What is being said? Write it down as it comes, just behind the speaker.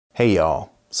Hey y'all,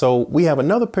 so we have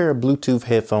another pair of Bluetooth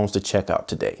headphones to check out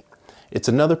today. It's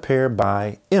another pair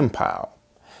by Mpow.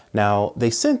 Now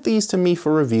they sent these to me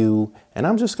for review and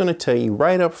I'm just going to tell you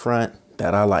right up front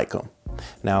that I like them.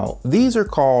 Now these are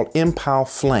called Mpow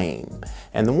Flame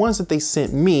and the ones that they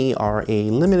sent me are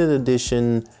a limited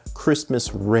edition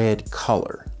Christmas red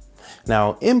color.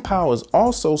 Now Mpow is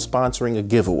also sponsoring a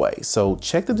giveaway, so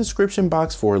check the description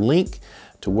box for a link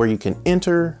to where you can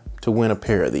enter to win a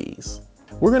pair of these.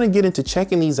 We're going to get into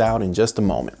checking these out in just a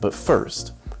moment, but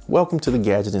first, welcome to the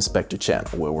Gadget Inspector channel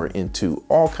where we're into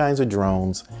all kinds of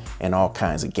drones and all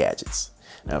kinds of gadgets.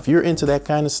 Now if you're into that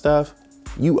kind of stuff,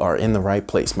 you are in the right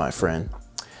place, my friend.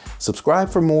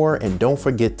 Subscribe for more and don't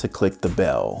forget to click the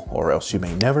bell or else you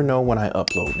may never know when I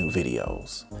upload new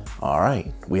videos. All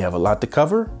right, we have a lot to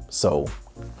cover, so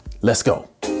let's go.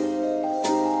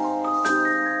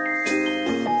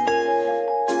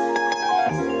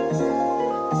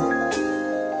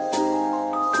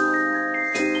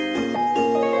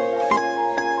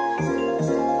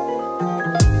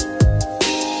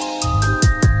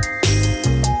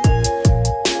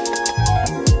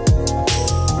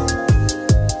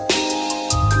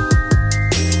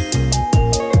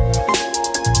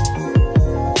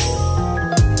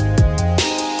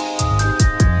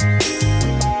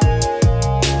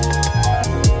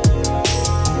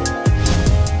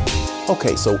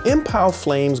 Okay, so Mpow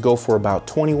Flames go for about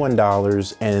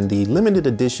 $21 and the limited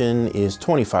edition is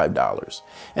 $25.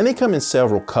 And they come in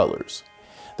several colors.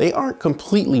 They aren't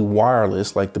completely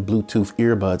wireless like the Bluetooth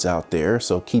earbuds out there,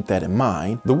 so keep that in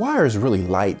mind. The wire is really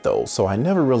light though, so I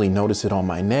never really notice it on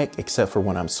my neck except for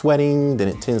when I'm sweating, then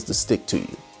it tends to stick to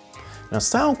you. Now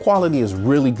sound quality is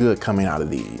really good coming out of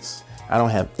these. I don't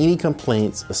have any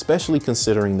complaints, especially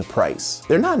considering the price.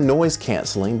 They're not noise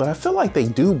canceling, but I feel like they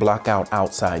do block out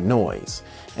outside noise.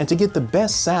 And to get the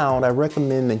best sound, I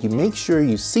recommend that you make sure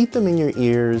you seat them in your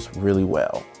ears really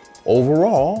well.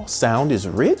 Overall, sound is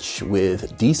rich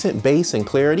with decent bass and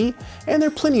clarity, and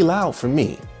they're plenty loud for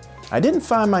me. I didn't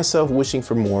find myself wishing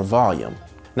for more volume.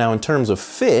 Now in terms of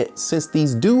fit, since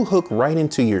these do hook right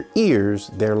into your ears,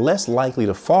 they're less likely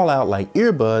to fall out like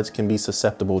earbuds can be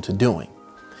susceptible to doing.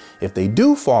 If they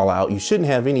do fall out, you shouldn't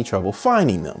have any trouble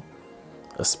finding them,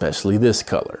 especially this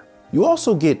color. You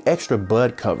also get extra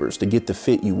bud covers to get the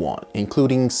fit you want,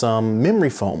 including some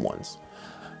memory foam ones.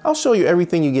 I'll show you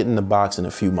everything you get in the box in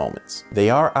a few moments.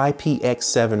 They are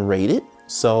IPX7 rated,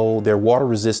 so they're water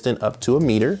resistant up to 1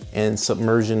 meter and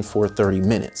submersion for 30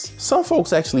 minutes. Some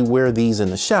folks actually wear these in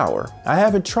the shower. I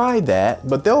haven't tried that,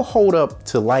 but they'll hold up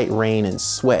to light rain and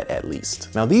sweat at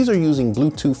least. Now these are using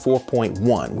Bluetooth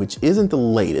 4.1, which isn't the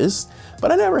latest,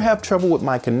 but I never have trouble with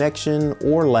my connection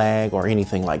or lag or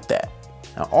anything like that.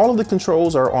 Now all of the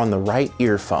controls are on the right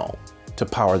earphone. To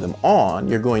power them on,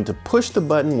 you're going to push the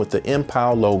button with the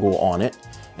Mpow logo on it,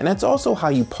 and that's also how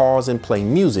you pause and play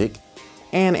music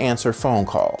and answer phone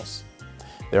calls.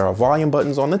 There are volume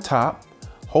buttons on the top.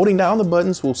 Holding down the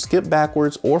buttons will skip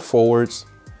backwards or forwards.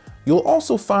 You'll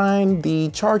also find the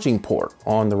charging port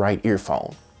on the right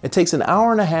earphone. It takes 1.5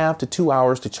 hours to 2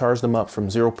 hours to charge them up from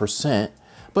 0%,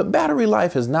 but battery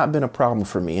life has not been a problem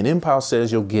for me, and Mpow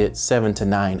says you'll get 7 to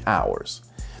 9 hours.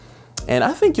 And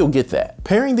I think you'll get that.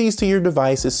 Pairing these to your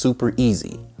device is super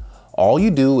easy. All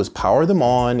you do is power them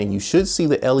on and you should see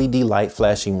the LED light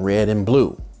flashing red and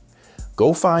blue.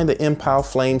 Go find the Mpow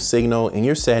Flame signal in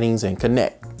your settings and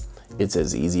connect. It's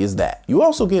as easy as that. You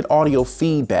also get audio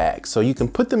feedback, so you can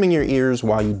put them in your ears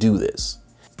while you do this.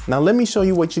 Now let me show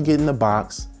you what you get in the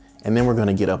box, and then we're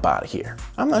gonna get up out of here.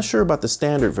 I'm not sure about the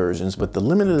standard versions, but the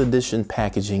limited edition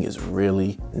packaging is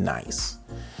really nice.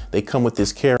 They come with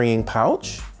this carrying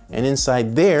pouch, and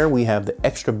inside there we have the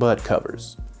extra bud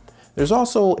covers. There's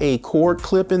also a cord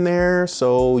clip in there,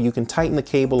 so you can tighten the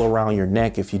cable around your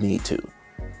neck if you need to.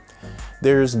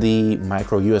 There's the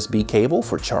micro USB cable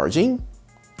for charging,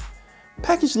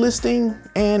 package listing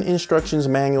and instructions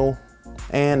manual,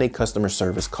 and a customer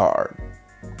service card.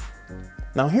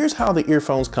 Now here's how the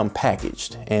earphones come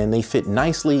packaged, and they fit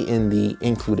nicely in the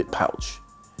included pouch.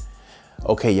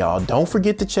 Okay y'all, don't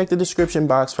forget to check the description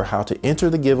box for how to enter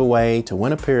the giveaway to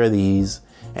win a pair of these.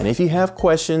 And if you have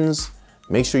questions,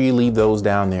 make sure you leave those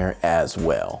down there as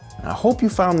well. I hope you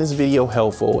found this video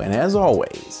helpful, and as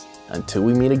always, until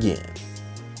we meet again,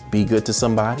 be good to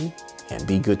somebody and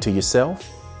be good to yourself.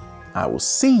 I will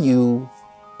see you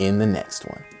in the next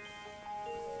one.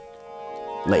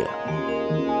 Later.